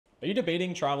Are you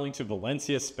debating traveling to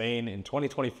Valencia, Spain in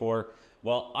 2024?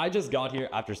 Well, I just got here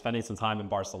after spending some time in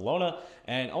Barcelona,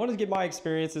 and I wanted to give my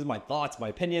experiences, my thoughts, my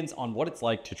opinions on what it's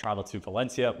like to travel to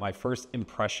Valencia, my first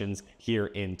impressions here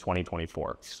in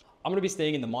 2024. I'm going to be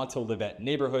staying in the Montolivet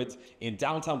neighborhood in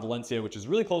downtown Valencia, which is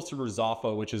really close to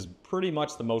Ruzafa, which is pretty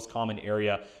much the most common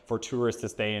area for tourists to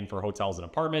stay in for hotels and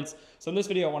apartments. So in this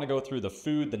video, I want to go through the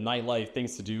food, the nightlife,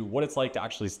 things to do, what it's like to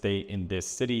actually stay in this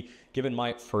city, given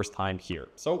my first time here.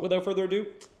 So without further ado,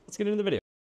 let's get into the video.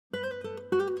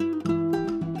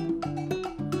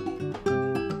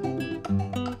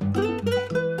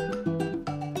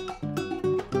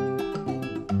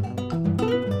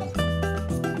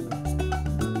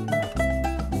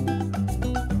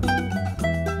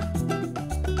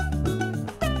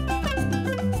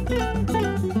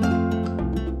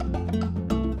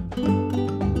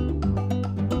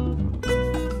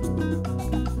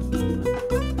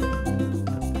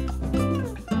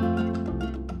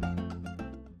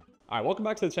 All right, welcome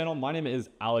back to the channel. My name is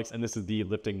Alex and this is the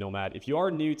Lifting Nomad. If you are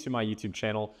new to my YouTube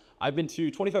channel, I've been to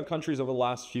 25 countries over the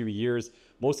last few years,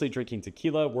 mostly drinking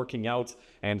tequila, working out,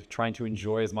 and trying to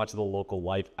enjoy as much of the local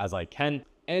life as I can.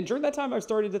 And during that time, I've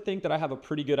started to think that I have a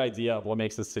pretty good idea of what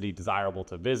makes a city desirable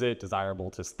to visit, desirable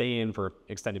to stay in for an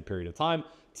extended period of time.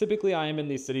 Typically, I am in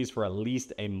these cities for at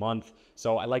least a month,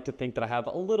 so I like to think that I have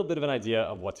a little bit of an idea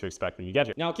of what to expect when you get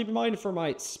here. Now, keep in mind for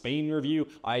my Spain review,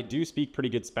 I do speak pretty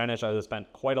good Spanish. I've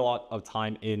spent quite a lot of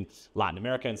time in Latin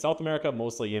America and South America,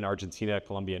 mostly in Argentina,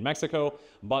 Colombia, and Mexico,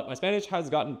 but my Spanish has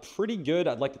gotten pretty good.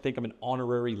 I'd like to think I'm an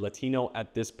honorary Latino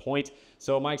at this point,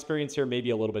 so my experience here may be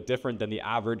a little bit different than the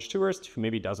average tourist who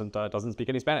maybe doesn't speak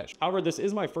any Spanish. However, this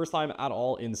is my first time at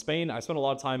all in Spain. I spent a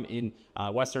lot of time in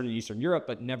Western and Eastern Europe,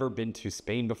 but never been to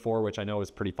Spain before, which I know is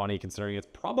pretty funny considering it's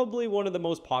probably one of the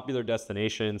most popular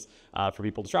destinations for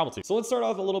people to travel to. So let's start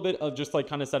off a little bit of just like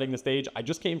kind of setting the stage. I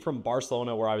just came from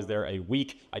Barcelona where I was there a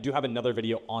week. I do have another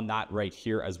video on that right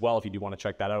here as well if you do want to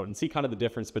check that out and see kind of the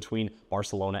difference between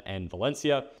Barcelona and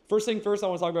Valencia. First thing first, I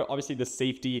want to talk about obviously the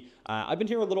safety. I've been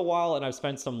here a little while and I've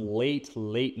spent some late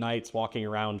nights walking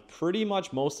around pretty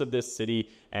much most of this city,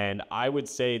 and I would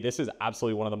say this is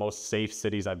absolutely one of the most safe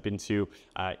cities I've been to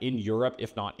in Europe,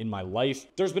 if not in my life.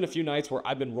 There's been a few nights where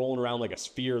I've been rolling around like a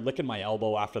sphere, licking my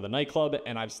elbow after the nightclub,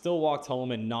 and I've still walked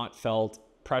home and not felt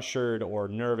pressured or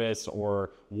nervous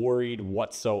or worried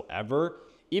whatsoever.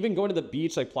 Even going to the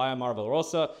beach like Playa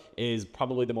Marvelosa is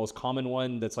probably the most common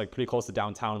one that's like pretty close to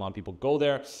downtown. A lot of people go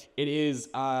there. It is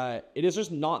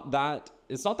just not that,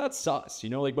 it's not that sus, you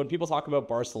know, like when people talk about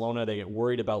Barcelona, they get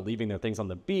worried about leaving their things on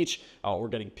the beach or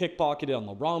getting pickpocketed on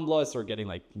the Ramblas or getting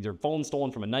like their phone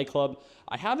stolen from a nightclub.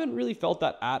 I haven't really felt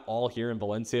that at all here in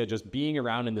Valencia. Just being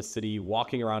around in the city,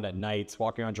 walking around at nights,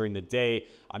 walking around during the day.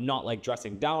 I'm not like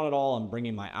dressing down at all. I'm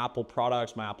bringing my Apple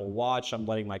products, my Apple Watch. I'm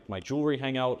letting my jewelry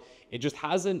hang out. It just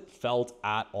hasn't felt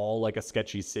at all like a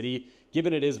sketchy city,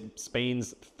 given it is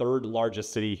Spain's third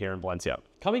largest city here in Valencia.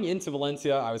 Coming into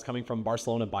Valencia, I was coming from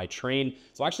Barcelona by train,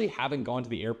 so I actually haven't gone to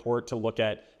the airport to look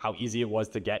at how easy it was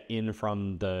to get in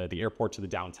from the airport to the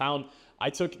downtown. I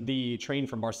took the train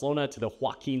from Barcelona to the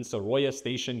Joaquin Sorolla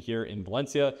station here in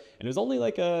Valencia, and it was only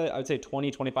like I would say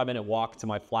 20-25 minute walk to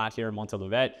my flat here in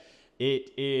Montolivet.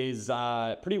 It is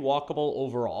pretty walkable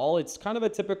overall. It's kind of a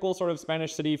typical sort of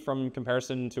Spanish city from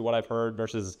comparison to what I've heard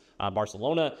versus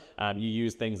Barcelona. You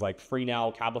use things like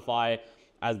FreeNow, Cabify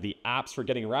as the apps for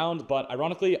getting around, but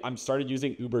ironically, I'm started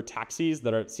using Uber taxis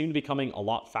that seem to be coming a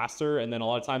lot faster, and then a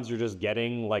lot of times you're just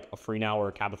getting like a FreeNow or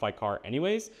a Cabify car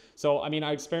anyways. So, I mean,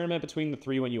 I experiment between the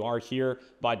three when you are here,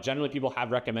 but generally people have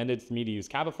recommended for me to use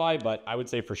Cabify, but I would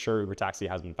say for sure Uber taxi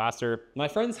has been faster. My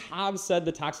friends have said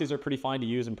the taxis are pretty fine to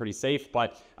use and pretty safe,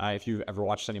 but if you've ever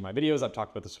watched any of my videos, I've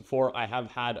talked about this before, I have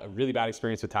had a really bad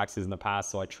experience with taxis in the past,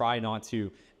 so I try not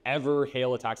to ever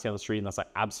hail a taxi on the street unless I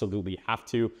absolutely have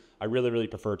to. I really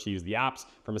prefer to use the apps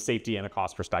from a safety and a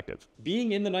cost perspective.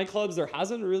 Being in the nightclubs, there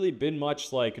hasn't really been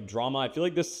much like drama. I feel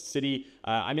like this city,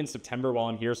 I'm in September while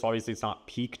I'm here, so obviously it's not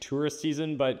peak tourist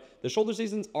season, but the shoulder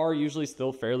seasons are usually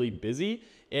still fairly busy.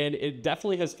 And it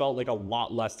definitely has felt like a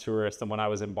lot less tourist than when I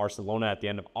was in Barcelona at the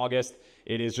end of August.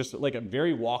 It is just like a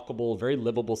very walkable, very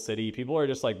livable city. People are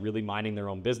just like really minding their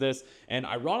own business. And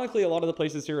ironically, a lot of the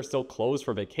places here are still closed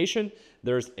for vacation.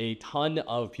 There's a ton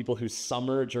of people who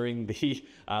summer during the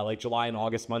like July and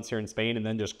August months here in Spain and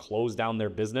then just close down their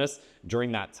business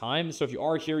during that time. So if you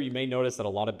are here, you may notice that a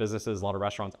lot of businesses, a lot of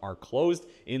restaurants are closed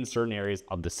in certain areas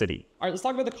of the city. All right, let's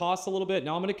talk about the costs a little bit.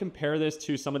 Now I'm going to compare this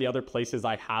to some of the other places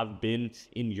I have been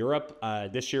in Europe.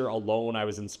 This year alone, I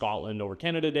was in Scotland over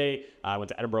Canada Day. I went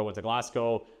to Edinburgh, went to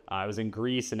Glasgow, I was in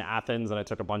Greece, in Athens, and I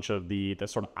took a bunch of the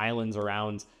sort of islands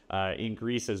around in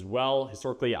Greece as well.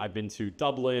 Historically, I've been to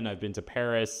Dublin, I've been to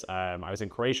Paris, I was in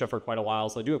Croatia for quite a while,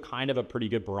 so I do have kind of a pretty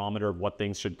good barometer of what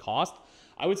things should cost.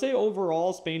 I would say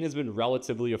overall, Spain has been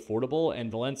relatively affordable,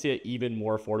 and Valencia even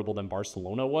more affordable than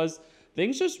Barcelona was.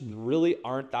 Things just really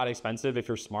aren't that expensive if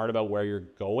you're smart about where you're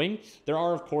going. There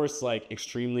are, of course, like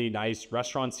extremely nice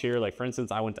restaurants here. Like, for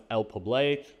instance, I went to El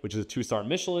Poble, which is a 2-star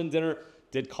Michelin dinner.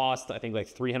 Did cost, I think, like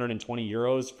 320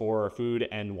 euros for food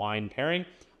and wine pairing.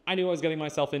 I knew I was getting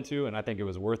myself into, and I think it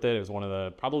was worth it. It was one of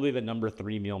the, probably the number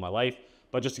 3 meal in my life.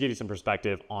 But just to give you some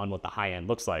perspective on what the high end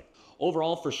looks like.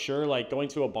 Overall, for sure, like going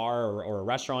to a bar or a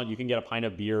restaurant, you can get a pint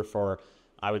of beer for,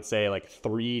 I would say, like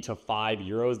 3 to 5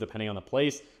 euros, depending on the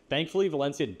place. Thankfully,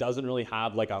 Valencia doesn't really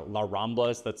have like a La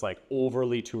Ramblas that's like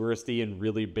overly touristy and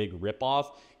really big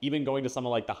ripoff. Even going to some of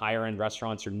like the higher end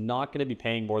restaurants, you're not going to be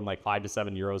paying more than like 5 to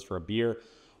 7 euros for a beer.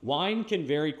 Wine can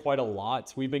vary quite a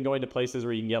lot. We've been going to places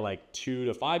where you can get like 2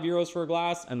 to 5 euros for a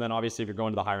glass. And then obviously if you're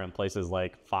going to the higher end places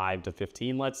like 5 to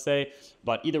 15, let's say.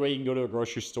 But either way, you can go to a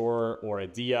grocery store or a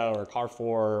Dia or a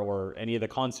Carrefour or any of the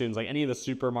consumes, like any of the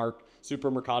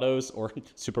supermercados or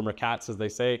supermercats, as they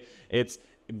say. It's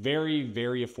very,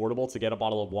 very affordable to get a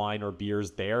bottle of wine or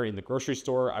beers there. In the grocery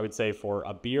store, I would say for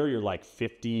a beer, you're like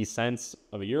 50 cents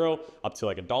of a euro up to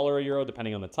like $1 a euro,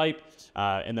 depending on the type.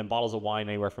 And then bottles of wine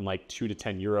anywhere from like 2 to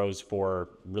 10 euros for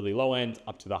really low end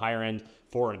up to the higher end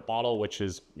for a bottle, which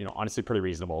is, you know, honestly pretty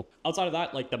reasonable. Outside of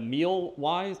that, like the meal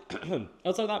wise,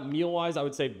 I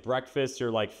would say breakfast,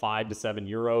 you're like 5 to 7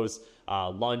 euros,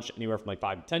 lunch anywhere from like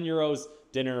 5 to 10 euros,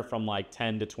 dinner from like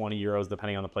 10 to 20 euros,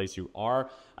 depending on the place you are.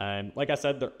 And like I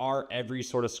said, there are every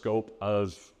sort of scope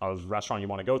of restaurant you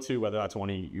want to go to, whether that's one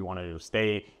you want to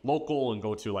stay local and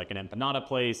go to like an empanada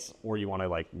place, or you want to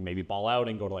like maybe ball out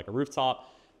and go to like a rooftop.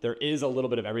 There is a little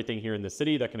bit of everything here in the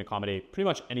city that can accommodate pretty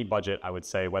much any budget, I would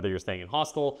say, whether you're staying in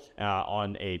hostel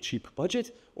on a cheap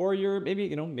budget, or you're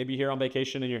maybe here on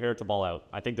vacation and you're here to ball out.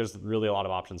 I think there's really a lot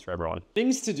of options for everyone.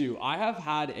 Things to do. I have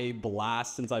had a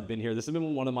blast since I've been here. This has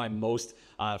been one of my most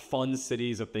fun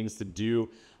cities of things to do.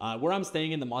 Where I'm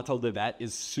staying in the Matel de Vet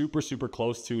is super, super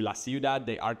close to La Ciudad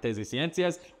de Artes y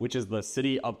Ciencias, which is the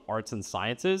city of arts and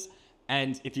sciences.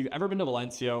 And if you've ever been to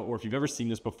Valencia, or if you've ever seen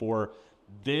this before,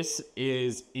 this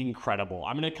is incredible.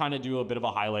 I'm going to kind of do a bit of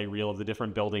a highlight reel of the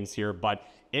different buildings here, but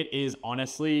it is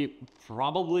honestly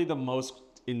probably the most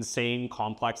insane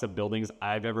complex of buildings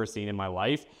I've ever seen in my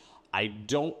life. I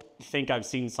don't think I've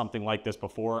seen something like this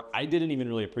before. I didn't even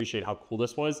really appreciate how cool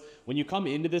this was. When you come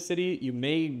into the city, you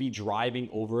may be driving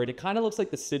over it. It kind of looks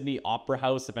like the Sydney Opera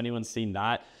House, if anyone's seen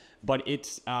that. But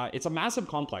it's a massive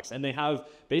complex, and they have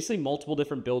basically multiple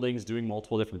different buildings doing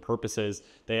multiple different purposes.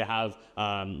 They have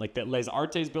like the Les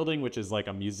Artes building, which is like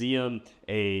a museum,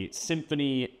 a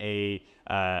symphony, a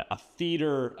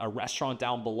theater, a restaurant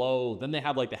down below. Then they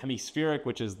have like the Hemispheric,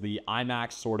 which is the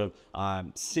IMAX sort of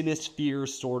Cinesphere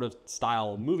sort of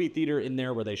style movie theater in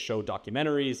there where they show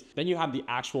documentaries. Then you have the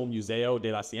actual Museo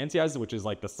de las Ciencias, which is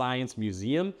like the science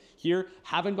museum here.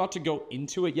 Haven't got to go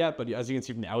into it yet, but as you can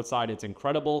see from the outside, it's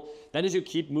incredible. Then as you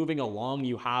keep moving along,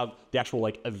 you have the actual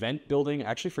like event building. I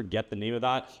actually forget the name of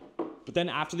that. But then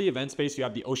after the event space, you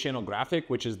have the Oceanographic,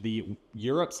 which is the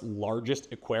Europe's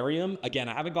largest aquarium. Again,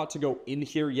 I haven't got to go in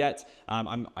here yet.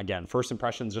 Again, first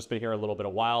impressions, just been here a little bit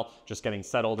of while, just getting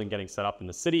settled and getting set up in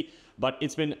the city. But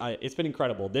it's been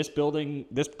incredible. This building,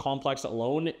 this complex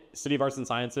alone, City of Arts and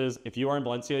Sciences, if you are in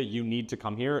Valencia, you need to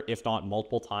come here, if not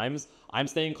multiple times. I'm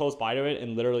staying close by to it,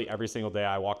 and literally every single day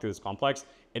I walk through this complex.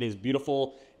 It is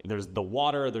beautiful. There's the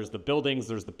water, there's the buildings,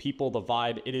 there's the people, the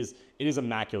vibe. It is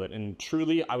immaculate, and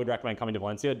truly I would recommend coming to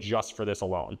Valencia just for this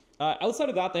alone. Outside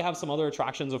of that, they have some other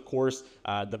attractions, of course.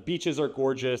 The beaches are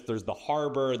gorgeous. There's the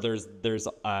harbor. There's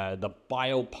the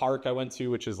bio park I went to,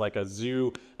 which is like a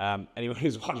zoo. Anyone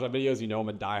who's watched my videos, you know I'm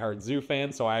a diehard zoo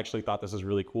fan, so I actually thought this was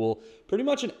really cool. Pretty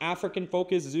much an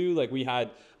African-focused zoo. Like we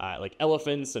had like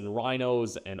elephants and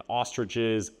rhinos and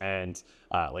ostriches and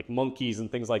like monkeys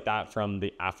and things like that from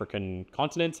the African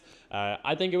continent.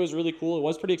 I think it was really cool. It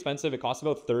was pretty expensive. It cost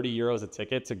about 30 euros a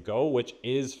ticket to go, which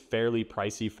is fairly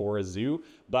pricey for a zoo,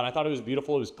 but I thought it was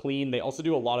beautiful. It was clean. They also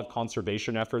do a lot of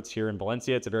conservation efforts here in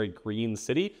Valencia. It's a very green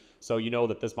city, so you know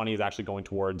that this money is actually going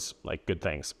towards like good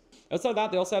things. Outside of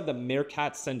that, they also have the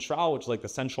Mercat Central, which is like the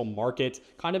central market,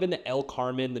 kind of in the El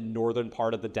Carmen, the northern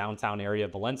part of the downtown area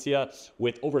of Valencia,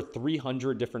 with over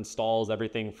 300 different stalls,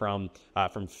 everything from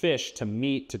fish to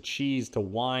meat to cheese to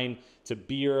wine to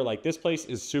beer. Like this place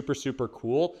is super, super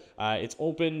cool. It's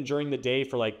open during the day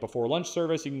for like before lunch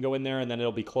service. You can go in there and then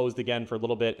it'll be closed again for a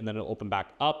little bit and then it'll open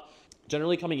back up.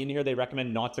 Generally coming in here, they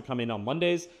recommend not to come in on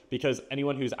Mondays because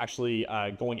anyone who's actually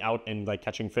going out and like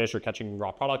catching fish or catching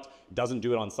raw product doesn't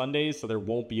do it on Sundays. So there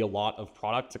won't be a lot of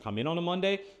product to come in on a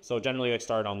Monday. So generally I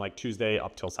start on like Tuesday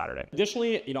up till Saturday.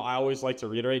 Additionally, you know, I always like to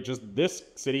reiterate, just this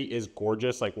city is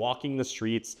gorgeous. Like walking the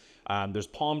streets, there's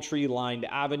palm tree lined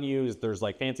avenues. There's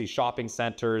like fancy shopping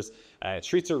centers.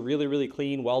 Streets are really, really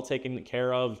clean, well taken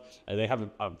care of. They have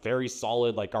a very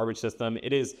solid like garbage system.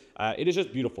 It is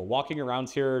just beautiful. Walking around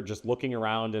here, just looking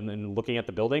around and then looking at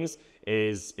the buildings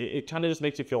it kind of just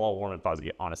makes you feel all warm and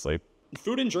fuzzy, honestly.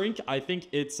 Food and drink, I think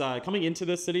it's coming into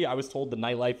this city, I was told the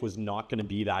nightlife was not going to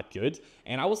be that good.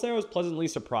 And I will say I was pleasantly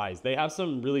surprised. They have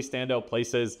some really standout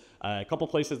places, a couple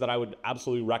places that I would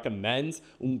absolutely recommend.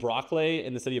 Umbracle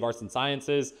in the City of Arts and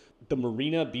Sciences, the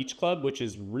Marina Beach Club, which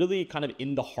is really kind of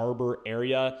in the harbor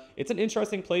area. It's an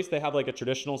interesting place. They have like a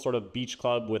traditional sort of beach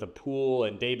club with a pool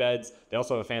and day beds. They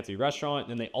also have a fancy restaurant,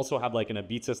 and then they also have like an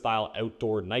Ibiza style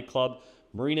outdoor nightclub.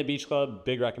 Marina Beach Club,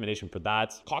 big recommendation for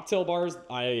that. Cocktail bars,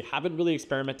 I haven't really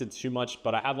experimented too much,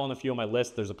 but I have on a few on my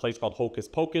list. There's a place called Hocus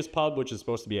Pocus Pub, which is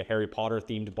supposed to be a Harry Potter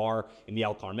themed bar in the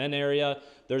El Carmen area.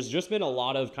 There's just been a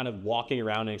lot of kind of walking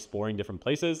around and exploring different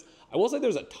places. I will say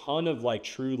there's a ton of like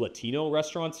true Latino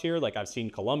restaurants here. Like I've seen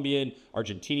Colombian,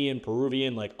 Argentinian,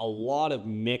 Peruvian, like a lot of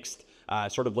mixed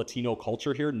sort of Latino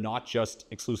culture here, not just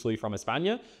exclusively from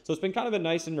España. So it's been kind of a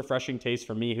nice and refreshing taste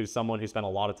for me, who's someone who spent a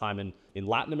lot of time in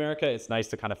Latin America. It's nice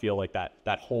to kind of feel like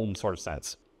that home sort of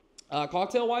sense.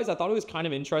 Cocktail wise, I thought it was kind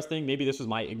of interesting. Maybe this was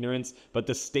my ignorance, but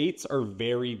the states are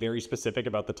very, very specific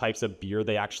about the types of beer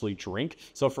they actually drink.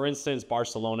 So for instance,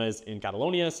 Barcelona is in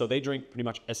Catalonia, so they drink pretty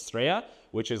much Estrella,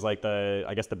 which is like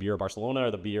I guess the beer of Barcelona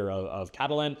or the beer of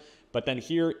Catalan. But then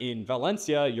here in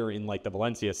Valencia, you're in like the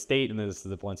Valencia state, and then this is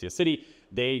the Valencia city.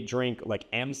 They drink like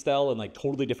Amstel and like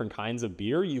totally different kinds of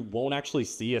beer. You won't actually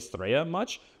see Estrella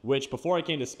much, which before I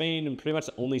came to Spain, and pretty much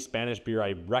the only Spanish beer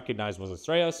I recognized was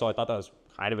Estrella. So I thought that was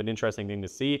kind of an interesting thing to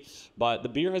see. But the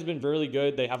beer has been really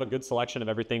good. They have a good selection of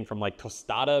everything from like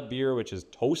tostada beer, which is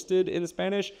toasted in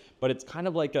Spanish, but it's kind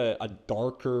of like a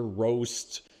darker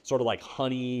roast, sort of like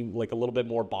honey, like a little bit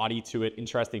more body to it.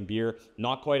 Interesting beer.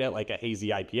 Not quite at like a hazy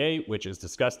IPA, which is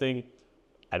disgusting.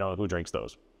 I don't know who drinks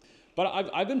those.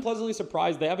 But I've been pleasantly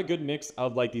surprised. They have a good mix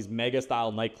of like these mega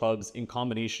style nightclubs in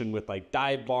combination with like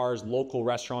dive bars, local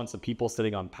restaurants of people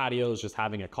sitting on patios, just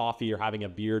having a coffee or having a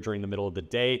beer during the middle of the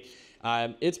day.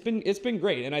 It's been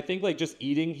great. And I think like just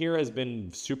eating here has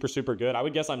been super, super good. I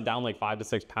would guess I'm down like 5 to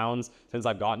 6 pounds since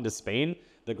I've gotten to Spain.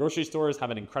 The grocery stores have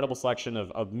an incredible selection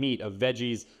of meat, of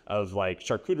veggies, of like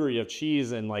charcuterie, of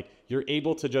cheese, and like you're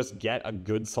able to just get a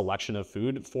good selection of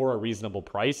food for a reasonable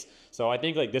price. So I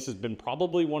think like this has been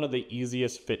probably one of the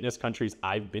easiest fitness countries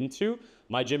I've been to.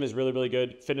 My gym is really, really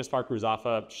good. Fitness Park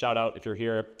Ruzafa, shout out if you're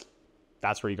here.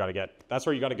 That's where you got to get. That's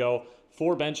where you got to go.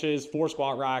 4 benches, 4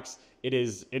 squat racks. It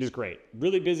is great.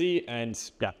 Really busy, and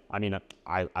yeah, I mean,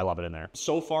 I love it in there.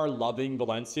 So far, loving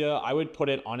Valencia. I would put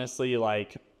it honestly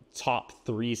like top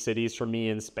 3 cities for me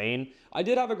in Spain. I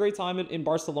did have a great time in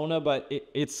Barcelona, but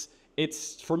it's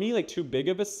for me like too big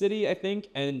of a city, I think,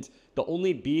 and the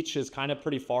only beach is kind of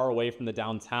pretty far away from the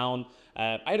downtown.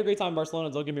 I had a great time in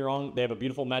Barcelona, don't get me wrong. They have a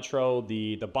beautiful metro.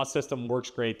 The bus system works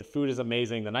great. The food is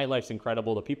amazing. The nightlife's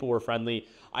incredible. The people were friendly.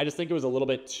 I just think it was a little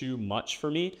bit too much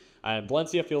for me.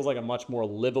 Valencia feels like a much more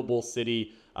livable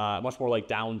city, much more like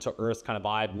down to earth kind of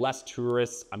vibe, less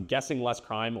tourists. I'm guessing less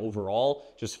crime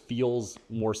overall, just feels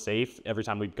more safe every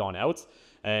time we've gone out.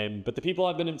 But the people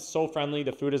have been so friendly.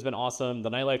 The food has been awesome.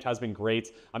 The nightlife has been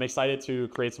great. I'm excited to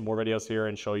create some more videos here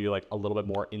and show you like a little bit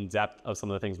more in depth of some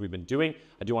of the things we've been doing.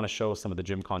 I do want to show some of the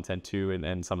gym content too,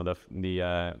 and some of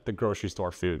the grocery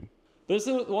store food. This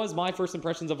was my first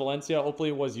impressions of Valencia. Hopefully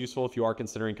it was useful if you are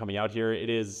considering coming out here.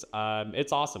 It's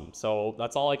awesome. So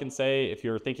that's all I can say. If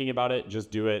you're thinking about it, just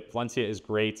do it. Valencia is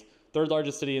great. 3rd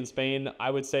largest city in Spain.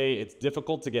 I would say it's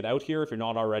difficult to get out here if you're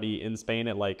not already in Spain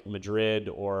at like Madrid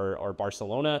or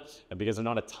Barcelona, because there's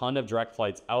not a ton of direct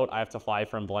flights out. I have to fly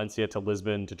from Valencia to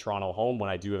Lisbon to Toronto home when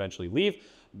I do eventually leave.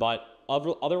 But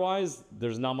otherwise,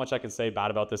 there's not much I can say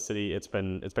bad about this city. It's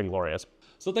been glorious.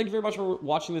 So thank you very much for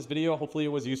watching this video. Hopefully it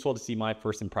was useful to see my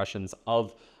first impressions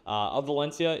of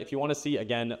Valencia. If you want to see,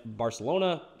 again,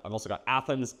 Barcelona, I've also got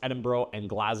Athens, Edinburgh, and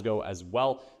Glasgow as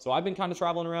well. So I've been kind of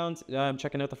traveling around,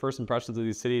 checking out the first impressions of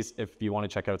these cities if you want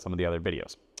to check out some of the other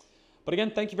videos. But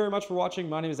again, thank you very much for watching.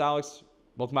 My name is Alex.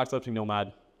 Welcome back to Lifting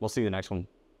Nomad. We'll see you in the next one.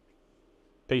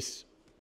 Peace.